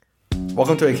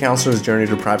Welcome to A Counselor's Journey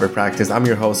to Private Practice. I'm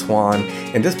your host, Juan,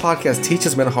 and this podcast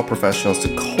teaches mental health professionals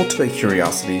to cultivate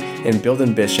curiosity and build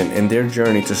ambition in their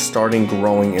journey to starting,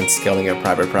 growing, and scaling a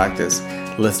private practice.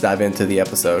 Let's dive into the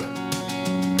episode.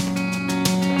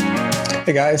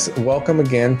 Hey guys, welcome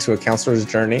again to A Counselor's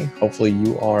Journey. Hopefully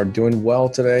you are doing well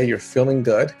today. You're feeling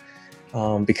good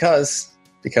because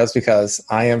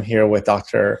I am here with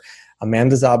Dr.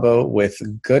 Amanda Szabo with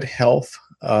Good Health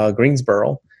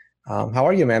Greensboro. How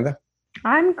are you, Amanda?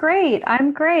 I'm great.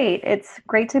 It's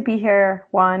great to be here,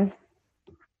 Juan.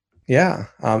 Yeah.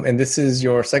 And this is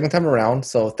your second time around.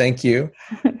 So thank you.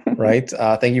 Right.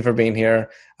 Thank you for being here.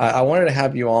 I wanted to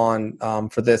have you on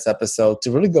for this episode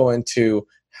to really go into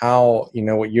how,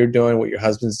 what you're doing, what your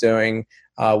husband's doing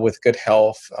with Good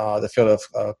Health, the field of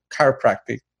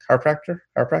chiropractic.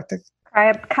 Chiropractic.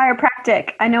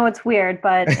 I know it's weird,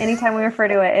 but anytime we refer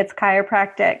to it, it's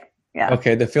chiropractic. Yeah.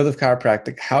 Okay. The field of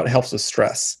chiropractic, how it helps with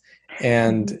stress.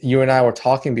 And you and I were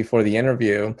talking before the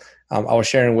interview. I was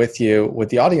sharing with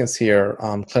the audience here,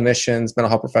 clinicians, mental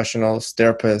health professionals,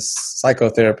 therapists,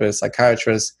 psychotherapists,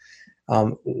 psychiatrists.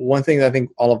 One thing that I think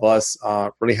all of us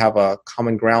really have a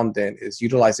common ground in is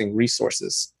utilizing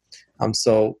resources.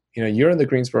 So, you're in the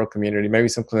Greensboro community, maybe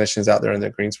some clinicians out there in the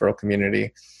Greensboro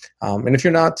community. And if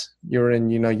you're not, you're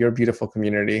in, your beautiful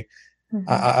community. Mm-hmm.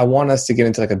 I want us to get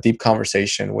into like a deep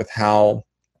conversation with how,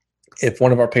 if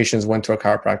one of our patients went to a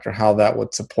chiropractor, how that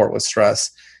would support with stress,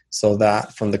 so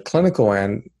that from the clinical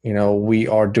end, we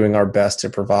are doing our best to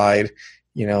provide,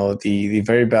 the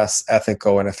very best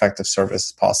ethical and effective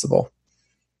service possible.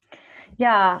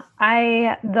 Yeah,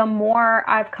 the more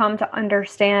I've come to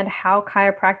understand how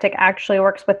chiropractic actually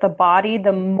works with the body,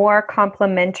 the more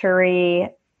complementary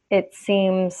it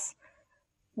seems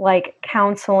like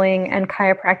counseling and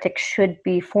chiropractic should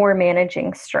be for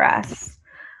managing stress.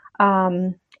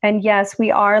 And yes,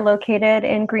 we are located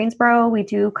in Greensboro. We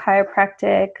do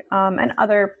chiropractic and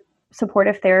other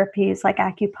supportive therapies like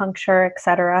acupuncture, et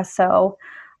cetera. So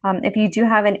if you do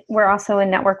have we're also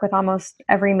in network with almost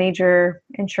every major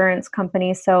insurance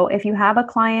company. So if you have a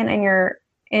client and you're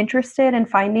interested in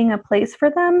finding a place for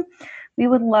them, we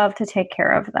would love to take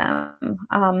care of them.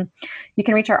 You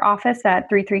can reach our office at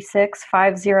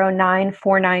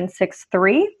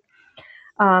 336-509-4963.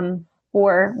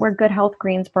 Or we're Good Health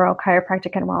Greensboro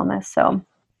Chiropractic and Wellness. So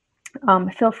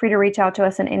feel free to reach out to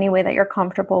us in any way that you're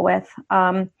comfortable with.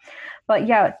 But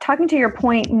yeah, talking to your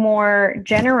point more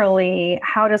generally,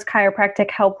 how does chiropractic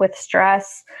help with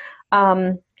stress?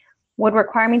 Would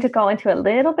require me to go into a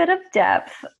little bit of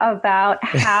depth about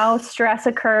how stress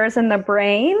occurs in the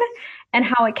brain and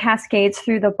how it cascades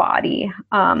through the body.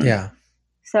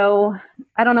 So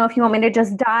I don't know if you want me to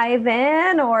just dive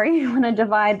in or you want to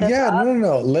divide this up.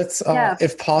 No. Let's,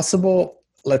 if possible,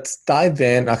 let's dive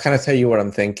in. I'll kind of tell you what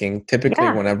I'm thinking. Typically,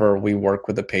 whenever we work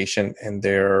with a patient and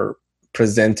they're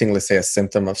presenting, let's say, a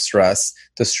symptom of stress,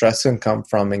 the stress can come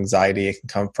from anxiety. It can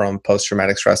come from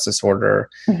post-traumatic stress disorder.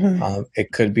 Mm-hmm.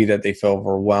 It could be that they feel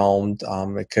overwhelmed.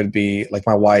 It could be like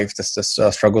my wife just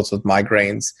struggles with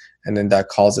migraines, and then that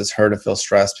causes her to feel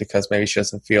stressed because maybe she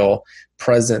doesn't feel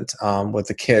present with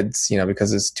the kids,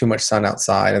 because there's too much sun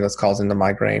outside, and that's causing the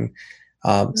migraine.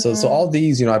 So all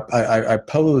these, I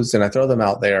pose and I throw them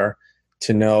out there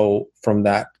to know from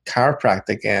that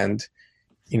chiropractic end,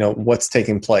 what's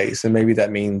taking place. And maybe that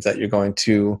means that you're going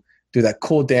to do that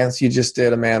cool dance you just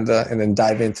did, Amanda, and then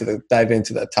dive into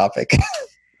that topic.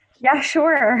 Yeah,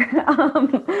 sure.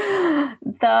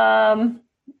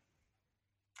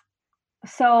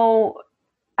 So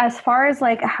as far as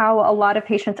like how a lot of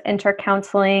patients enter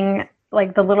counseling,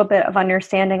 like the little bit of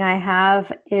understanding I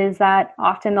have is that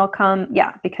often they'll come,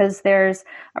 because there's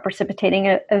a precipitating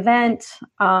event,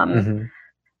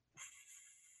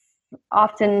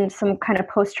 often some kind of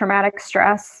post-traumatic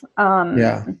stress,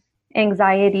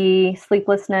 anxiety,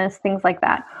 sleeplessness, things like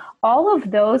that. All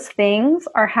of those things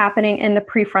are happening in the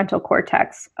prefrontal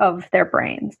cortex of their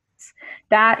brains.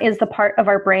 That is the part of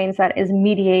our brains that is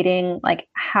mediating like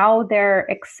how they're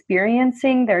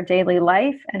experiencing their daily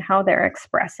life and how they're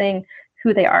expressing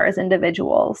who they are as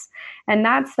individuals. And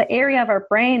that's the area of our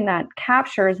brain that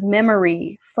captures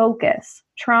memory, focus,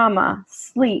 trauma,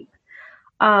 sleep,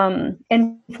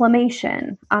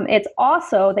 inflammation. It's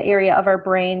also the area of our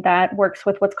brain that works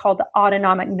with what's called the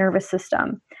autonomic nervous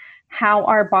system, how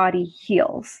our body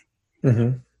heals.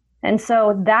 Mm-hmm. And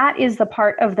so that is the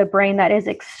part of the brain that is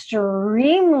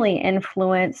extremely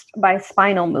influenced by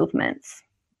spinal movements.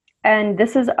 And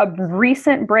this is a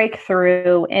recent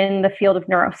breakthrough in the field of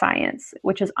neuroscience,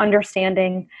 which is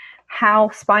understanding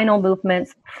how spinal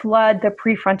movements flood the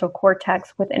prefrontal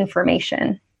cortex with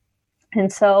information.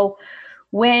 And so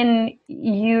when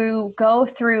you go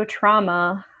through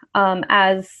trauma,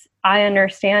 as I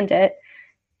understand it,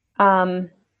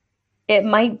 it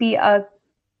might be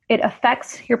it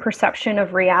affects your perception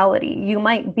of reality. You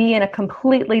might be in a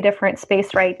completely different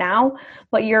space right now,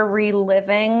 but you're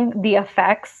reliving the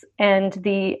effects and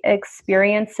the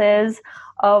experiences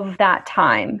of that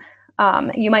time.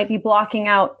 You might be blocking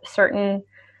out certain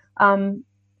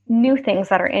new things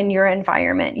that are in your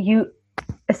environment. You're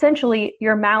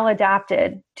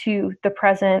maladapted to the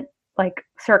present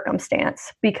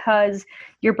circumstance because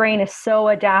your brain is so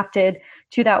adapted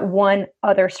to that one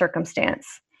other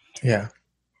circumstance. Yeah.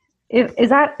 Is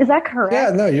that correct?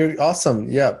 Yeah, no, you're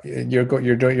awesome. Yeah, you're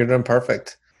doing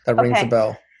perfect. That rings a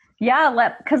bell. Yeah,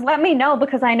 let me know,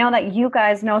 because I know that you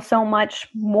guys know so much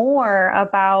more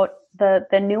about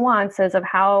the nuances of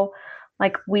how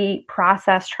we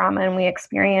process trauma and we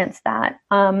experience that.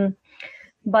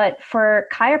 But for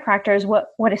chiropractors,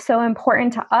 what is so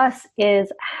important to us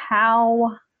is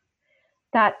how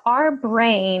that our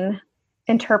brain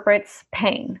interprets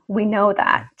pain. We know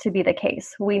that to be the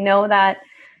case. We know that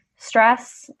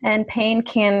stress and pain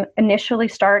can initially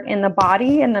start in the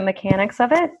body and the mechanics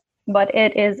of it, but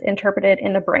it is interpreted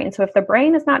in the brain. So if the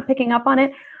brain is not picking up on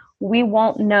it, we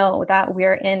won't know that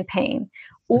we're in pain.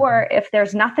 Or if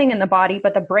there's nothing in the body,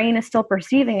 but the brain is still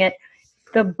perceiving it,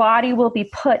 the body will be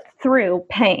put through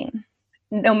pain,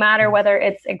 no matter whether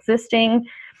it's existing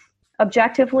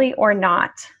objectively or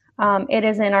not. It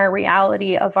is in our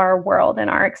reality of our world and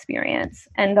our experience,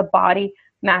 and the body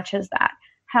matches that.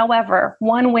 However,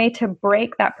 one way to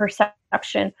break that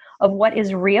perception of what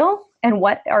is real and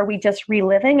what are we just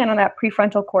reliving and on that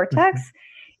prefrontal cortex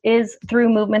is through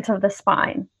movement of the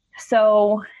spine.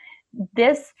 So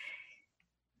this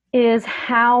is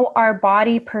how our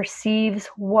body perceives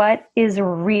what is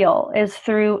real, is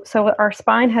through, so our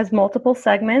spine has multiple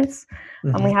segments.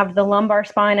 We have the lumbar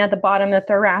spine at the bottom, the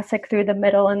thoracic through the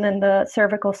middle, and then the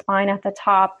cervical spine at the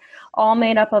top, all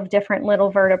made up of different little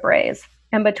vertebrae.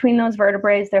 And between those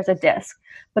vertebrae, there's a disc.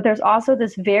 But there's also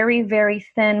this very, very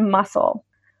thin muscle,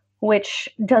 which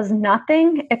does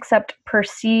nothing except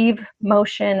perceive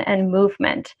motion and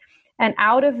movement. And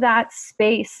out of that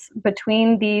space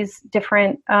between these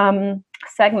different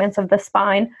segments of the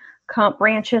spine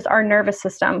branches our nervous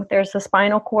system. There's the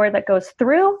spinal cord that goes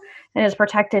through and is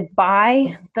protected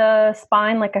by the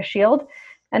spine like a shield.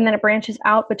 And then it branches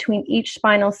out between each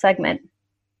spinal segment.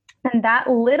 And that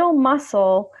little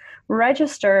muscle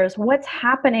registers what's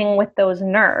happening with those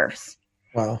nerves.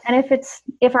 Wow. And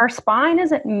if our spine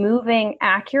isn't moving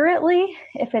accurately,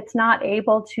 if it's not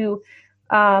able to,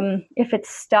 if it's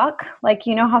stuck,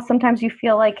 how sometimes you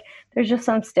feel like there's just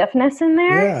some stiffness in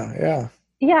there.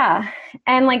 Yeah.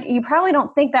 And you probably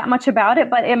don't think that much about it,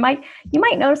 but you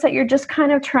might notice that you're just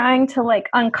kind of trying to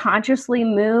unconsciously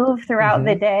move throughout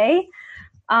the day,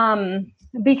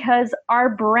 because our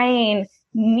brain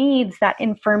needs that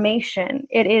information.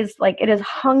 It is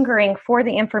hungering for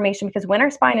the information, because when our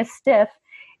spine is stiff,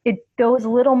 those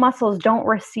little muscles don't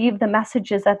receive the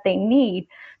messages that they need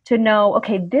to know,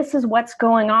 okay, this is what's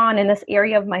going on in this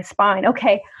area of my spine.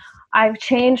 Okay, I've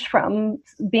changed from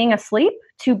being asleep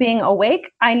to being awake.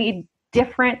 I need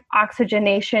different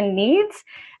oxygenation needs.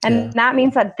 And that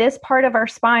means that this part of our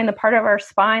spine, the part of our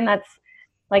spine that's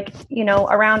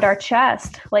around our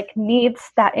chest,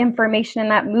 needs that information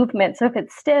and that movement. So if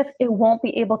it's stiff, it won't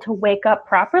be able to wake up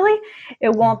properly.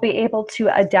 It won't be able to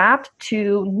adapt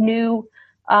to new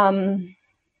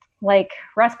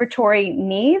respiratory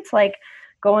needs,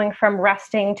 going from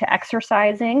resting to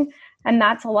exercising. And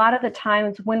that's a lot of the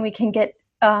times when we can get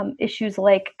issues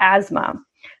like asthma.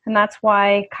 And that's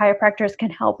why chiropractors can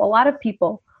help a lot of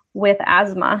people with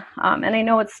asthma. And I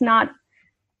know it's not,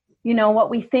 what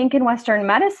we think in Western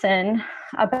medicine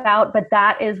about, but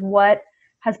that is what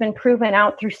has been proven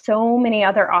out through so many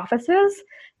other offices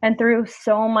and through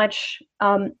so much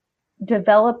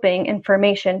developing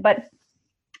information. But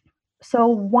so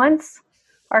once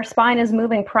our spine is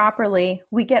moving properly,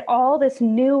 we get all this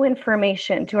new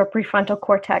information to our prefrontal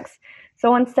cortex.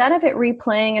 So instead of it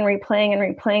replaying and replaying and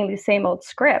replaying these same old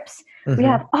scripts, we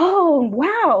have, oh,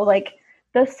 wow,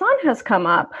 the sun has come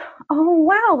up. Oh,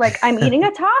 wow, I'm eating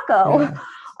a taco.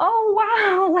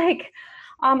 Oh, wow,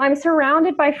 I'm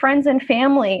surrounded by friends and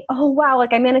family. Oh, wow,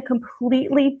 I'm in a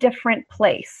completely different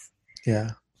place.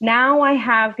 Yeah. Now I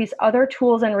have these other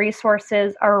tools and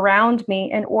resources around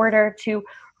me in order to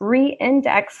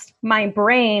re-index my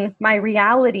brain, my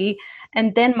reality,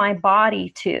 and then my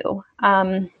body too.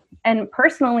 And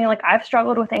personally, I've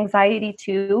struggled with anxiety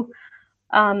too.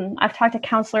 I've talked to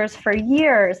counselors for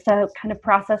years to kind of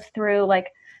process through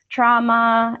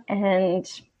trauma and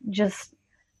just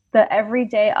the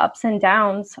everyday ups and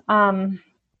downs.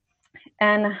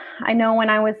 And I know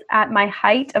when I was at my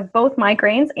height of both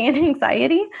migraines and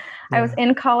anxiety, I was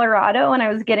in Colorado and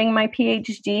I was getting my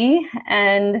PhD,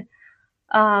 and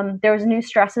there was new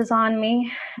stresses on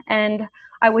me, and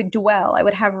I would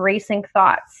have racing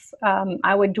thoughts.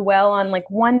 I would dwell on like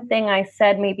one thing I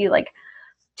said maybe like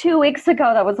 2 weeks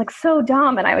ago that was like so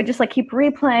dumb, and I would just like keep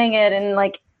replaying it, and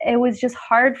like it was just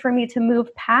hard for me to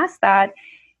move past that,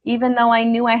 even though I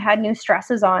knew I had new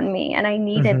stresses on me and I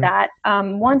needed that.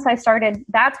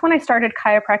 That's when I started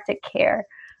chiropractic care.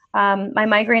 My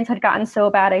migraines had gotten so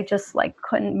bad, I just like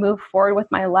couldn't move forward with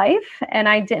my life. And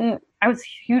I was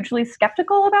hugely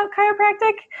skeptical about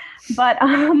chiropractic, but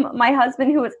my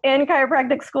husband, who was in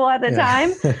chiropractic school at the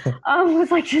time, was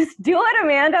like, just do it,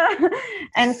 Amanda.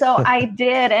 And so I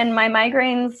did. And my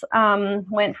migraines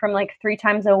went from like 3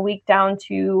 times a week down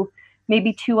to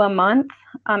maybe 2 a month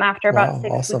after about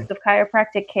 6 weeks of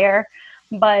chiropractic care.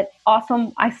 But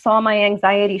also I saw my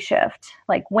anxiety shift.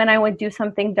 Like when I would do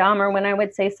something dumb or when I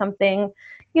would say something,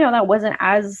 that wasn't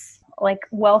as like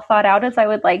well thought out as I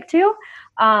would like to,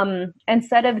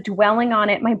 instead of dwelling on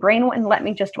it, my brain wouldn't let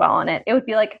me just dwell on it. It would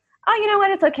be like, oh, you know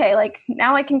what? It's okay. Like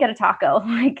now I can get a taco.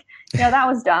 Like, that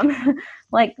was dumb.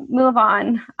 Like move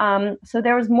on. So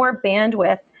there was more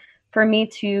bandwidth for me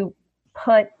to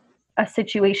put a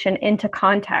situation into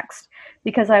context,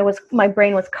 because my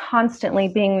brain was constantly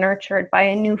being nurtured by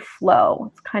a new flow.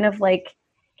 It's kind of like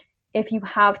if you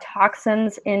have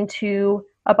toxins into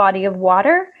a body of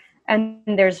water and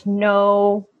there's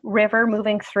no river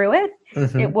moving through it,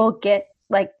 it will get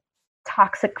like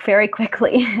toxic very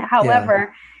quickly.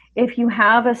 However, if you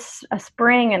have a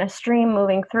spring and a stream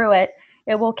moving through it,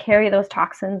 it will carry those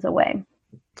toxins away.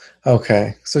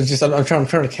 Okay. So I'm trying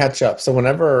to catch up. So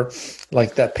whenever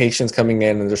like that patient's coming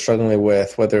in and they're struggling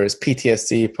with whether it's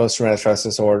PTSD, post-traumatic stress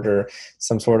disorder,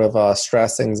 some sort of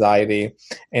stress, anxiety,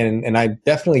 and I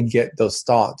definitely get those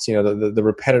thoughts, the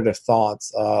repetitive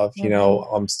thoughts of,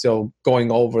 I'm still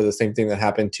going over the same thing that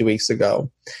happened 2 weeks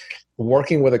ago.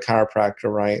 Working with a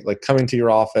chiropractor, right? Like coming to your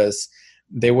office,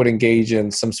 they would engage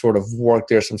in some sort of work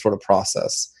there, some sort of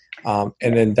process. And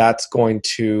then that's going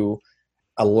to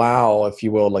allow, if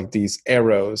you will, like these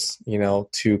arrows,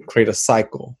 to create a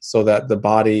cycle so that the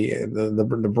body,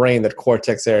 the brain, that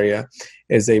cortex area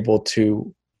is able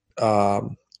to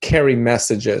carry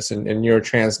messages and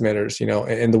neurotransmitters,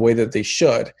 in the way that they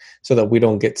should, so that we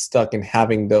don't get stuck in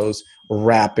having those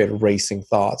rapid racing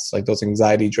thoughts, like those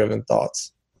anxiety driven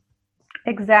thoughts.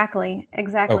 Exactly.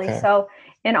 Okay. So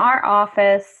in our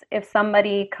office, if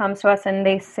somebody comes to us and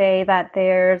they say that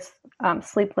there's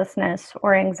sleeplessness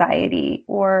or anxiety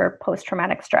or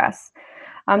post-traumatic stress,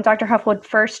 Dr. Huff would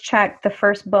first check the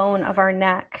first bone of our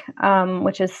neck,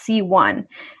 which is C1,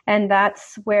 and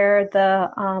that's where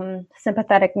the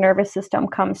sympathetic nervous system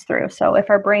comes through. So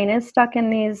if our brain is stuck in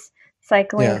these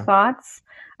cycling thoughts,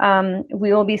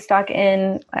 we will be stuck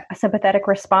in a sympathetic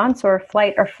response or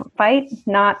flight or fight,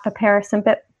 not the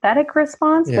parasympathetic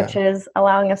response, which is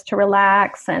allowing us to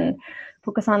relax and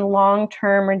focus on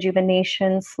long-term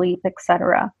rejuvenation, sleep,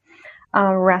 etc.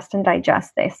 Rest and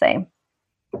digest, they say.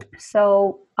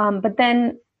 So, but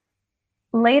then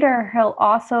later he'll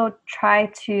also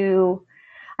try to,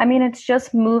 it's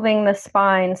just moving the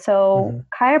spine. So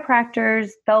chiropractors,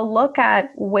 they'll look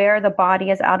at where the body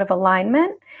is out of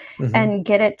alignment and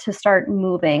get it to start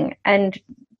moving. And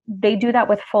they do that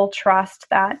with full trust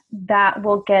that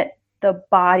will get the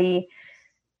body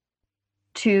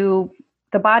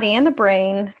and the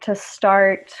brain to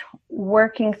start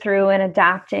working through and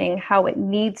adapting how it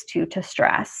needs to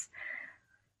stress.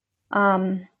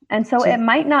 And so it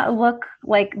might not look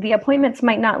like the appointments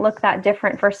might not look that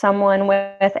different for someone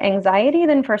with anxiety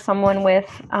than for someone with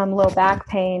low back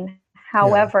pain.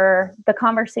 However, the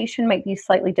conversation might be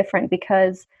slightly different,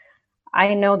 because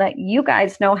I know that you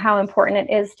guys know how important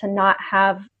it is to not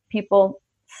have people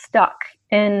stuck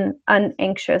in an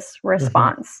anxious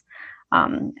response.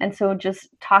 And so just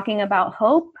talking about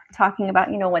hope, talking about,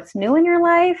 what's new in your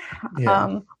life,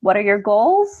 what are your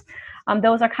goals?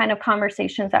 Those are kind of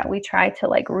conversations that we try to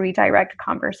like redirect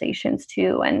conversations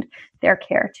to and their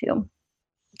care to.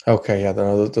 Okay. Yeah.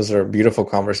 Those are beautiful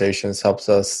conversations. Helps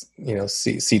us,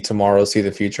 see tomorrow, see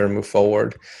the future, and move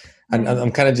forward. And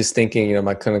I'm kind of just thinking,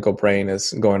 my clinical brain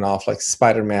is going off like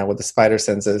Spider-Man with the spider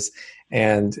senses.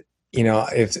 And,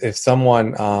 if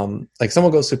someone, like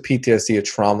someone goes through PTSD or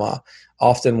trauma,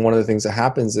 often one of the things that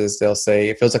happens is they'll say,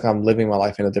 it feels like I'm living my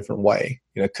life in a different way.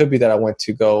 It could be that I went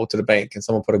to go to the bank and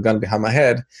someone put a gun behind my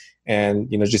head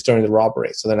and, just during the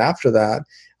robbery. So then after that,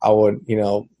 I would,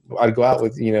 I'd go out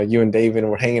with, you and David, and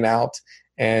we're hanging out,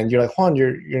 and you're like, Juan,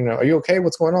 are you okay?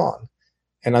 What's going on?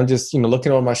 and I'm just,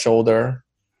 looking over my shoulder.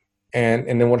 And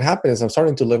then what happened is I'm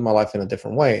starting to live my life in a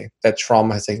different way. That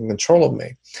trauma has taken control of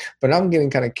me. But now I'm getting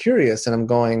kind of curious, and I'm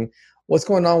going, what's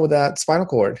going on with that spinal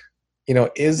cord?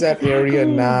 Is that area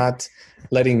not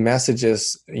letting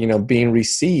messages, being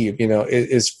received?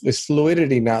 Is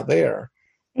fluidity not there?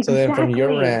 Exactly. So then from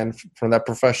your end, from that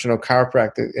professional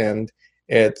chiropractic end,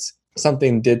 it's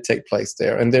something did take place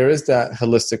there. And there is that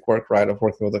holistic work, right, of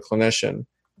working with a clinician,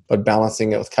 but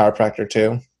balancing it with chiropractor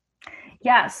too.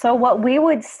 Yeah. So what we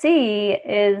would see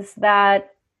is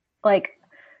that, like,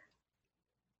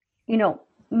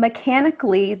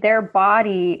 mechanically, their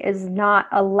body is not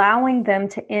allowing them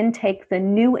to intake the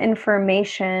new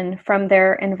information from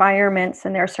their environments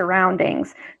and their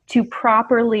surroundings to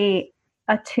properly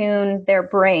attune their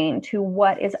brain to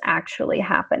what is actually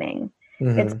happening.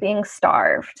 Mm-hmm. It's being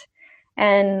starved.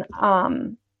 And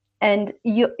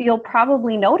you'll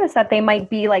probably notice that they might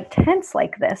be like tense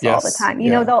like this all the time.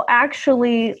 They'll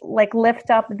actually like lift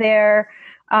up their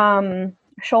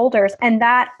shoulders, and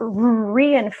that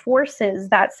reinforces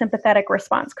that sympathetic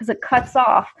response because it cuts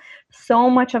off so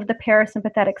much of the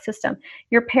parasympathetic system.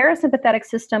 Your parasympathetic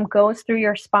system goes through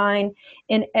your spine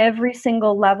in every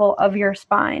single level of your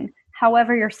spine.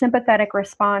 However, your sympathetic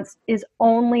response is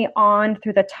only on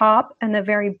through the top and the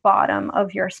very bottom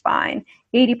of your spine.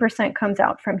 80% comes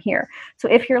out from here. So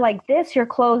if you're like this, you're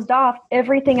closed off,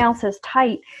 everything else is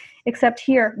tight, except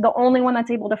here, the only one that's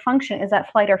able to function is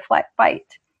that flight or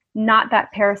fight, not that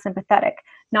parasympathetic,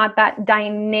 not that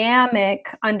dynamic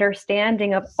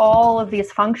understanding of all of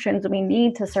these functions we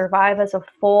need to survive as a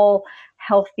full,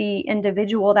 healthy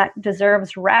individual that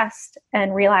deserves rest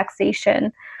and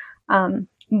relaxation.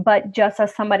 But just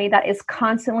as somebody that is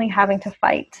constantly having to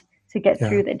fight to get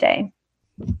through the day.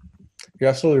 You're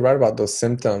absolutely right about those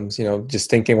symptoms. Just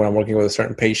thinking when I'm working with a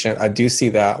certain patient, I do see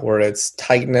that where it's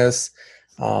tightness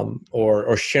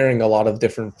or sharing a lot of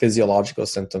different physiological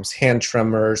symptoms, hand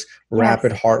tremors,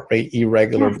 rapid heart rate,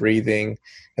 irregular breathing.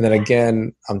 And then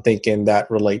again, I'm thinking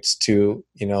that relates to,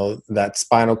 that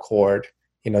spinal cord,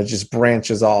 just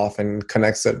branches off and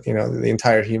connects it, the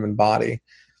entire human body.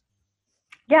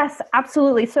 Yes,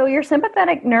 absolutely. So your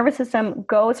sympathetic nervous system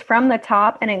goes from the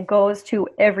top and it goes to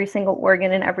every single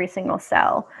organ and every single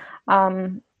cell.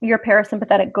 Your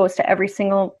parasympathetic goes to every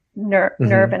single nerve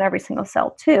and every single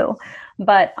cell too.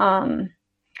 But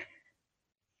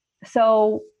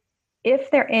so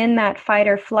if they're in that fight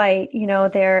or flight,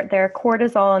 their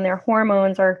cortisol and their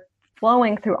hormones are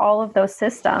flowing through all of those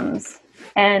systems,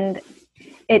 and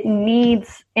it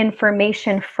needs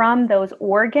information from those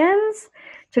organs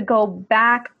to go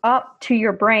back up to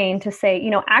your brain to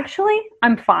say, actually,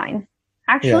 I'm fine.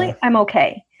 Actually, I'm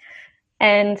okay.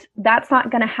 And that's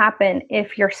not going to happen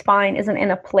if your spine isn't in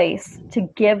a place to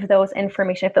give those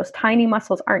information, if those tiny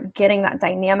muscles aren't getting that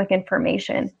dynamic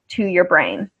information to your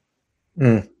brain.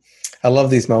 I love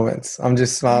these moments. I'm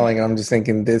just smiling and I'm just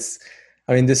thinking this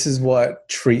is what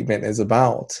treatment is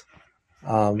about.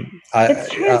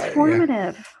 It's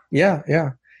transformative. Yeah.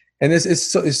 And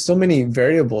there's so many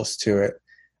variables to it.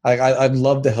 I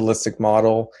love the holistic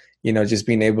model, just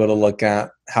being able to look at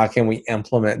how can we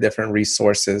implement different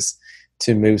resources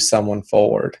to move someone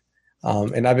forward.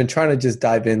 And I've been trying to just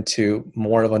dive into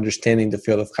more of understanding the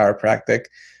field of chiropractic.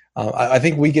 I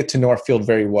think we get to know our field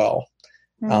very well.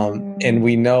 And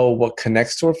we know what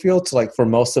connects to our field. So like for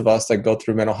most of us that go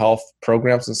through mental health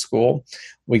programs in school,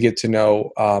 we get to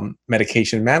know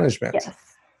medication management,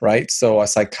 right? So a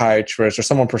psychiatrist or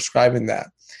someone prescribing that.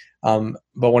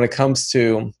 But when it comes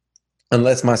to,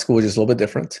 unless my school is just a little bit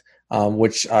different,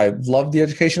 which I love the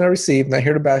education I received, not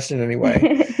here to bash it in any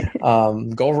way.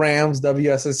 Go Rams,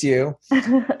 WSSU.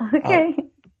 Okay.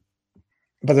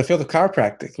 But the field of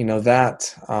chiropractic,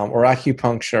 that, or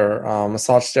acupuncture,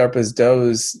 massage therapist,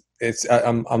 those,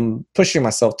 I'm pushing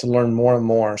myself to learn more and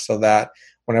more so that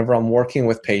whenever I'm working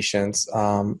with patients,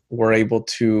 we're able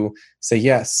to say,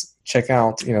 yes, check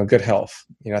out, Good Health.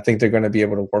 I think they're going to be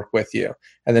able to work with you.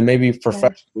 And then maybe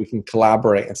professionally we can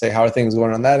collaborate and say, how are things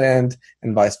going on that end,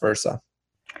 and vice versa.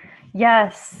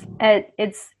 Yes.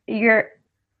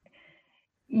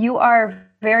 You are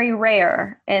very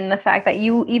rare in the fact that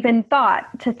you even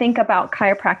thought to think about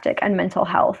chiropractic and mental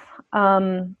health.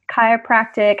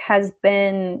 Chiropractic has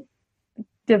been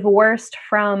divorced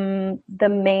from the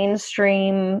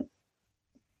mainstream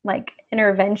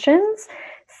interventions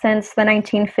since the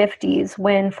 1950s,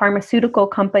 when pharmaceutical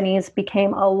companies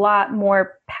became a lot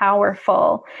more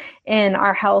powerful in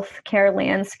our healthcare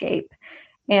landscape.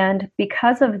 And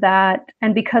because of that,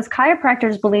 and because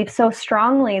chiropractors believe so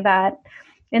strongly that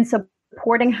in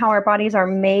supporting how our bodies are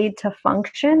made to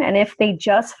function, and if they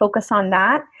just focus on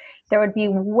that, there would be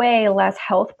way less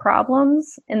health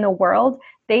problems in the world.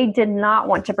 They did not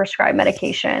want to prescribe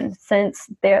medication since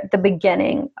the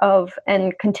beginning of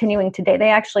and continuing today. They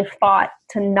actually fought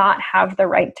to not have the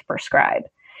right to prescribe,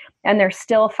 and they're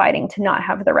still fighting to not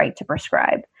have the right to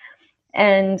prescribe.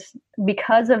 And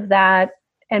because of that,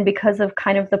 and because of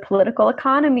kind of the political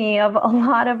economy of a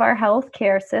lot of our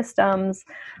healthcare systems,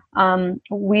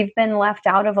 we've been left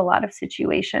out of a lot of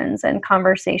situations and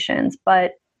conversations.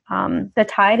 But the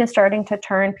tide is starting to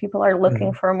turn. People are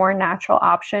looking for more natural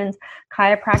options.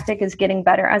 Chiropractic is getting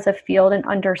better as a field and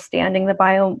understanding the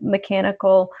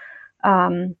biomechanical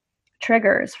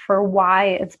triggers for why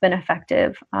it's been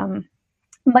effective.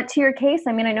 But to your case,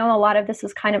 I mean, I know a lot of this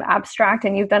is kind of abstract,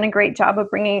 and you've done a great job of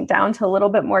bringing it down to a little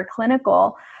bit more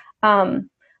clinical.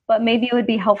 But maybe it would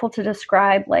be helpful to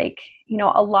describe, like, you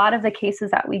know, a lot of the cases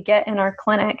that we get in our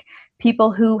clinic,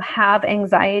 people who have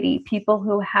anxiety, people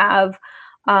who have,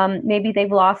 maybe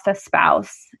they've lost a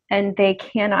spouse and they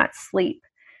cannot sleep.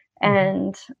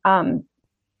 And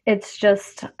it's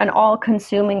just an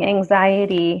all-consuming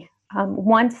anxiety.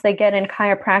 Once they get in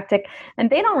chiropractic, and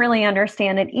they don't really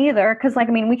understand it either, because, like,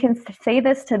 I mean, we can say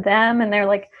this to them and they're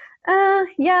like,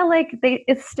 yeah, like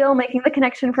it's still making the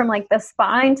connection from like the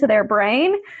spine to their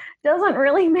brain. Doesn't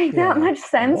really make that much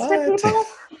sense to people,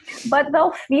 but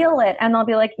they'll feel it and they'll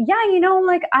be like, yeah, you know,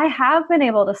 like I have been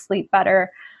able to sleep better.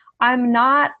 I'm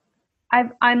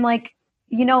like,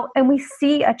 you know, and we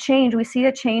see a change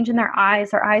in their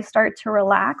eyes. Their eyes start to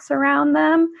relax around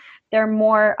them. They're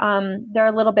more, they're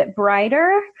a little bit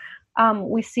brighter.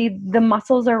 We see the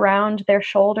muscles around their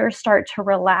shoulders start to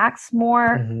relax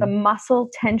more. The muscle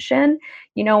tension,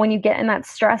 you know, when you get in that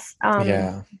stress,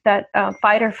 that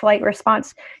fight or flight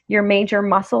response, your major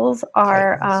muscles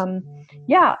are,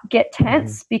 get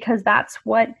tense because that's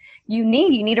what you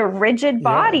need. You need a rigid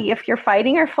body if you're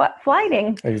fighting or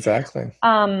flighting. Exactly.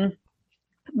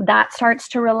 That starts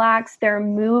to relax. They're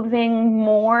moving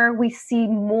more. We see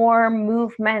more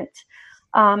movement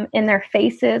in their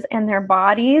faces and their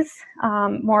bodies,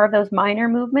 more of those minor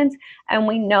movements. And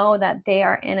we know that they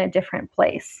are in a different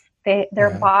place.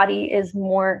 Their body is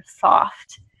more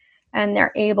soft, and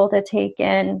they're able to take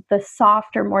in the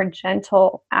softer, more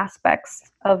gentle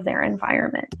aspects of their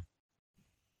environment.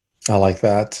 I like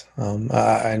that.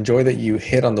 I enjoy that you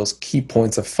hit on those key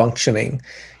points of functioning,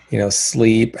 you know,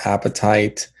 sleep,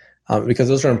 appetite, because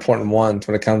those are important ones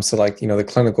when it comes to, like, you know, the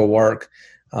clinical work.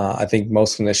 I think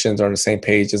most clinicians are on the same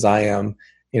page as I am.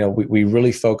 You know, we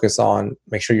really focus on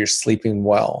make sure you're sleeping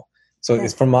well. So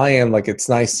it's, from my end, like, it's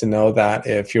nice to know that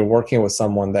if you're working with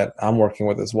someone that I'm working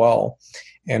with as well,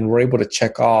 and we're able to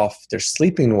check off they're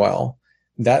sleeping well,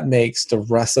 that makes the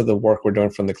rest of the work we're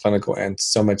doing from the clinical end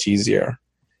so much easier.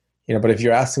 You know, but if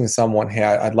you're asking someone, hey,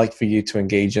 I'd like for you to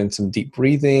engage in some deep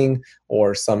breathing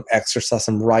or some exercise,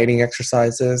 some writing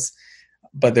exercises,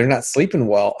 but they're not sleeping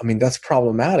well, I mean, that's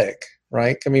problematic,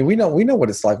 right? I mean, we know what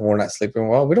it's like when we're not sleeping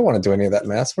well. We don't want to do any of that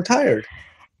mess. We're tired.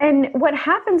 And what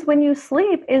happens when you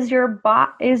sleep is your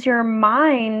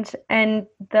mind and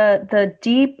the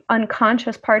deep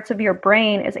unconscious parts of your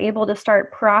brain is able to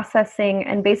start processing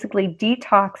and basically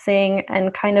detoxing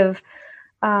and kind of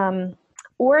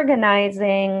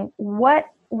organizing what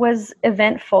was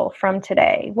eventful from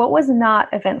today, what was not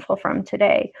eventful from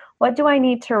today, what do I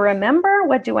need to remember,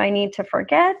 what do I need to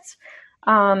forget,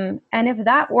 and if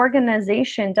that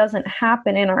organization doesn't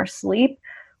happen in our sleep,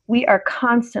 we are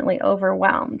constantly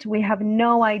overwhelmed. We have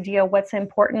no idea what's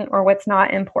important or what's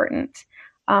not important.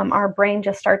 Our brain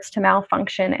just starts to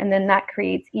malfunction, and then that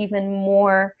creates even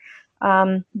more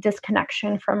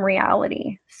disconnection from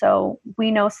reality. So we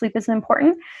know sleep is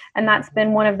important, and that's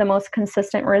been one of the most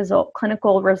consistent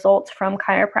clinical results from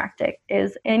chiropractic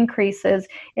is increases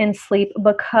in sleep,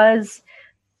 because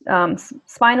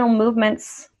spinal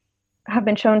movements have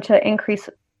been shown to increase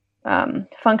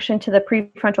function to the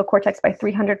prefrontal cortex by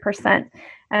 300%.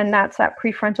 And that's that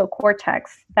prefrontal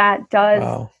cortex that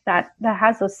does that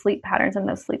has those sleep patterns and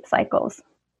those sleep cycles.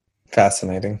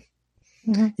 Fascinating.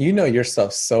 You know your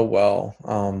stuff so well.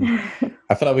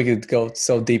 I feel like we could go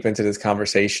so deep into this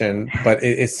conversation, but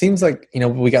it seems like, you know,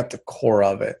 we got the core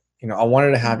of it. You know, I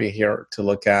wanted to have you here to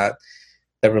look at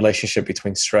the relationship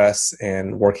between stress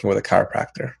and working with a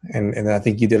chiropractor. And I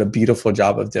think you did a beautiful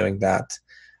job of doing that.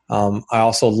 I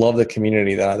also love the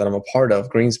community that I'm a part of,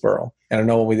 Greensboro. And I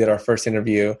know when we did our first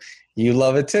interview, you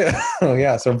love it too.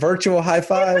 Yeah. So virtual high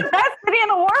five. It's the best city in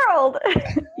the world.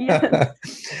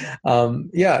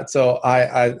 So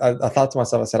I thought to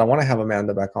myself, I said, I want to have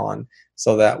Amanda back on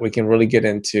so that we can really get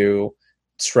into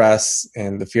stress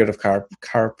and the field of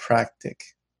chiropractic.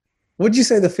 Would you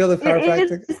say the field of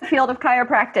chiropractic? It is the field of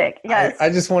chiropractic, yes. I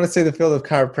just want to say the field of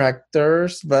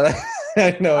chiropractors, but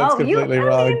I know it's completely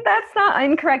wrong. I mean, that's not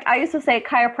incorrect. I used to say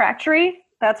chiropractic.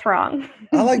 That's wrong.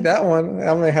 I like that one.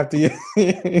 I may have to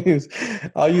use.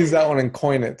 I'll use that one and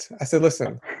coin it. I said,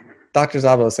 listen, Dr.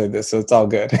 Zabo said this, so it's all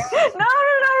good. No.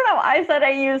 I said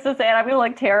I used to say it. I'm going to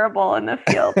look terrible in the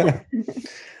field.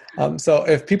 So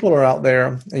if people are out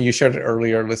there, and you shared it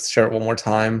earlier, let's share it one more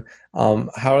time.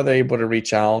 How are they able to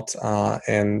reach out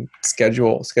and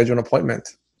schedule an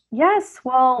appointment? Yes,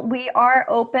 well, we are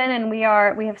open and we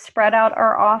have spread out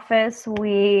our office.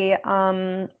 We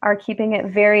are keeping it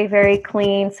very, very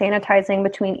clean, sanitizing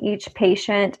between each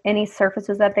patient, any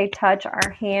surfaces that they touch, our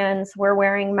hands, we're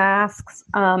wearing masks.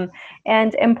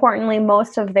 And importantly,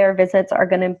 most of their visits are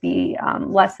going to be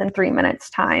less than 3 minutes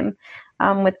time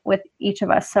with each of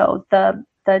us. So the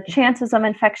chances of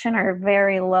infection are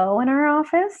very low in our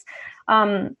office.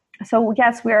 So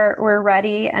yes, we're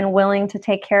ready and willing to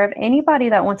take care of anybody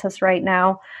that wants us right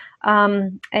now.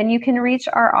 And you can reach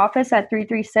our office at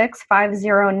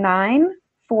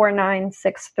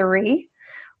 336-509-4963.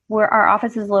 Where our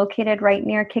office is located right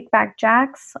near Kickback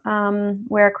Jack's.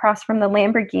 We're across from the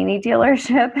Lamborghini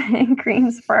dealership in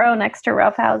Greensboro next to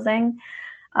Rough Housing.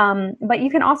 But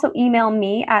you can also email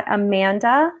me at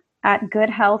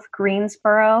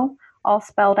amanda@goodhealthgreensboro, all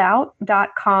spelled out,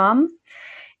 .com.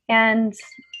 And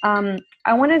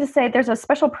I wanted to say there's a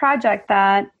special project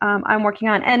that I'm working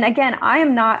on. And again, I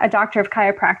am not a doctor of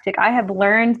chiropractic. I have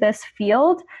learned this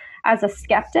field as a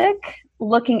skeptic,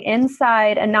 looking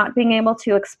inside and not being able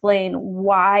to explain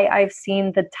why I've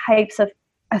seen the types of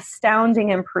astounding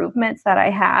improvements that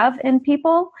I have in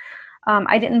people.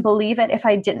 I didn't believe it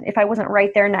if I wasn't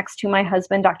right there next to my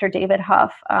husband, Dr. David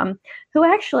Huff, who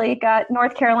actually got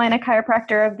North Carolina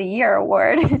Chiropractor of the Year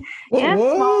award. And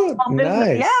small business,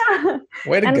 nice. Yeah.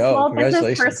 Way to and go. Small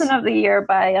Business Person of the Year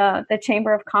by the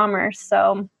Chamber of Commerce.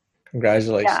 So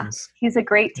congratulations. Yeah, he's a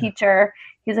great teacher.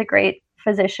 He's a great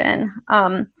physician.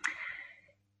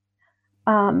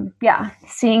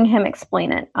 Seeing him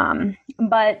explain it.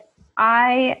 But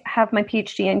I have my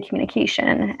PhD in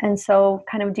communication, and so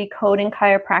kind of decoding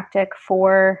chiropractic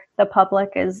for the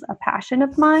public is a passion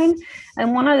of mine.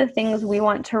 And one of the things we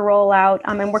want to roll out,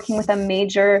 I'm working with a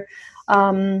major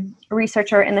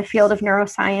researcher in the field of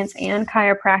neuroscience and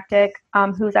chiropractic,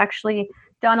 who's actually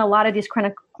done a lot of these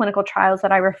clinical trials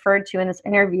that I referred to in this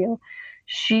interview.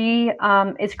 She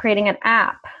is creating an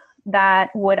app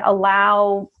that would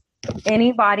allow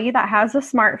anybody that has a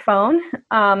smartphone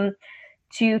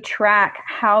to track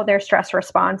how their stress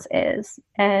response is.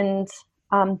 And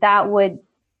that would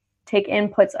take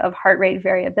inputs of heart rate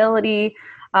variability,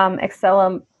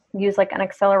 use like an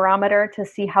accelerometer to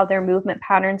see how their movement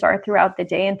patterns are throughout the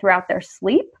day and throughout their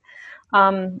sleep,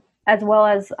 as well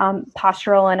as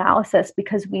postural analysis,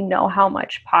 because we know how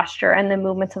much posture and the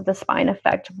movements of the spine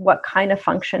affect what kind of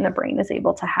function the brain is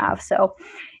able to have. So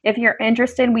if you're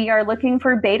interested, we are looking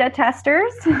for beta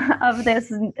testers of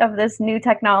this new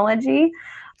technology.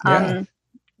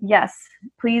 Yes,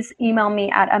 please email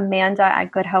me at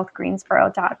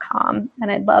amanda@goodhealthgreensboro.com,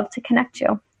 and I'd love to connect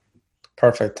you.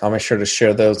 Perfect. I'll make sure to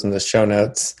share those in the show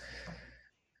notes.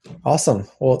 Awesome.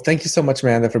 Well, thank you so much,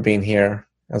 Amanda, for being here,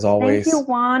 as always. Thank you,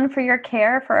 Juan, for your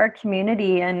care for our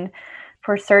community and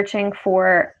for searching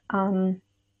for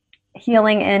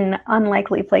healing in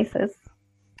unlikely places.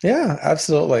 Yeah,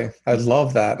 absolutely. I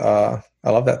love that. I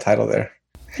love that title there.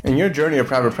 In your journey of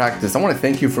private practice, I want to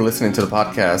thank you for listening to the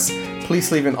podcast.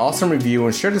 Please leave an awesome review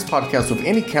and share this podcast with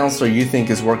any counselor you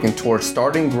think is working towards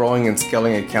starting, growing, and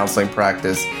scaling a counseling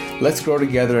practice. Let's grow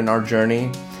together in our journey.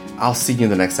 I'll see you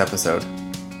in the next episode.